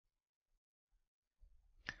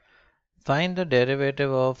Find the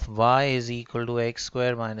derivative of y is equal to x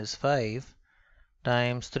square minus 5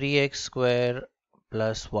 times 3x square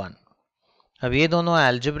plus 1. अब ये दोनों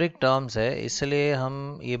algebraic terms है, इसलिए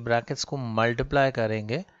हम ये brackets को multiply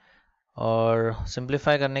करेंगे और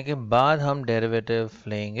simplify करने के बाद हम derivative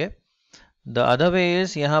लेंगे. The other way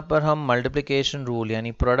is यहाँ पर हम multiplication rule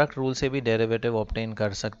यानी product rule से भी derivative obtain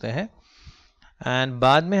कर सकते हैं and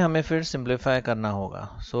बाद में हमें फिर simplify करना होगा.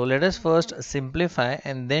 So let us first simplify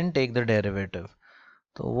and then take the derivative.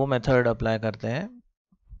 तो वो method apply करते हैं.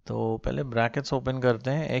 तो पहले brackets open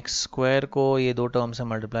करते हैं. x square को ये दो term से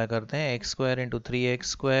multiply करते हैं. x square into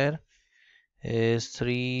 3x square is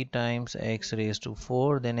 3 times x raised to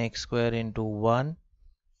 4. Then x square into 1.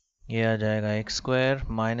 ये आ जाएगा x square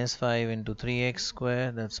minus 5 into 3x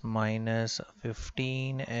square, that's minus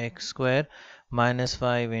 15x square minus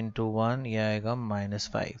 5 into 1, ये आएगा minus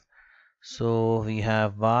 5. So we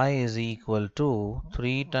have y is equal to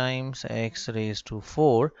 3 times x raised to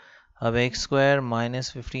 4. अब x square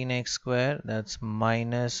minus 15x square, that's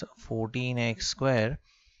minus 14x square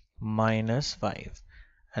minus 5.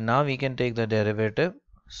 And now we can take the derivative.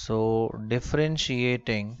 So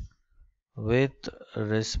differentiating with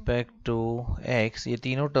respect to x, ये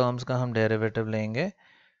तीनों terms का हम derivative लेंगे.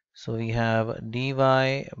 So we have dy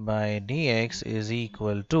by dx is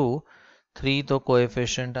equal to 3 तो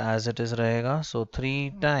coefficient as it is रहेगा. So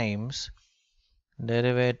 3 times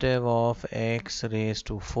derivative of x raised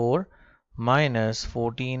to 4 minus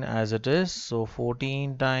 14 as it is. So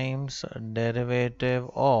 14 times derivative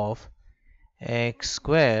of x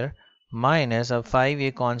square minus, अब 5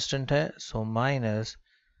 ये constant है, so minus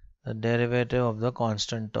the derivative of the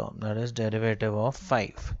constant term, that is derivative of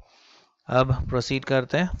 5. अब proceed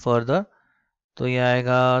करते हैं further. तो ये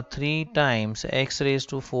आएगा 3 times x raised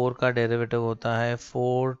to 4 का derivative होता है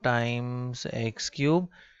 4 times x cube,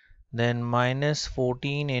 then minus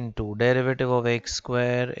 14 into derivative of x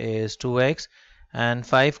square is 2x and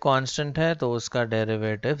 5 constant है तो उसका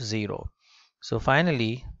derivative 0. So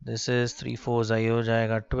finally this is 3 4 ये हो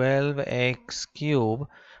जाएगा 12x cube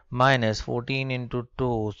minus 14 into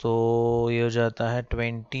 2, तो ये हो जाता है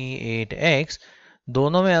 28x.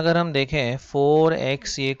 दोनों में अगर हम देखें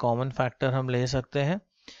 4x ये कॉमन फैक्टर हम ले सकते हैं.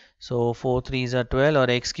 सो 4 3 12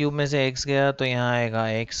 और x क्यूब में से x गया तो यहाँ आएगा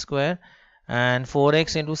x square and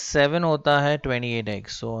 4x into 7 होता है 28x,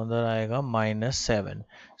 सो अंदर आएगा minus 7.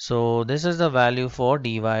 So this is the value for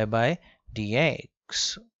dy by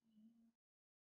dx.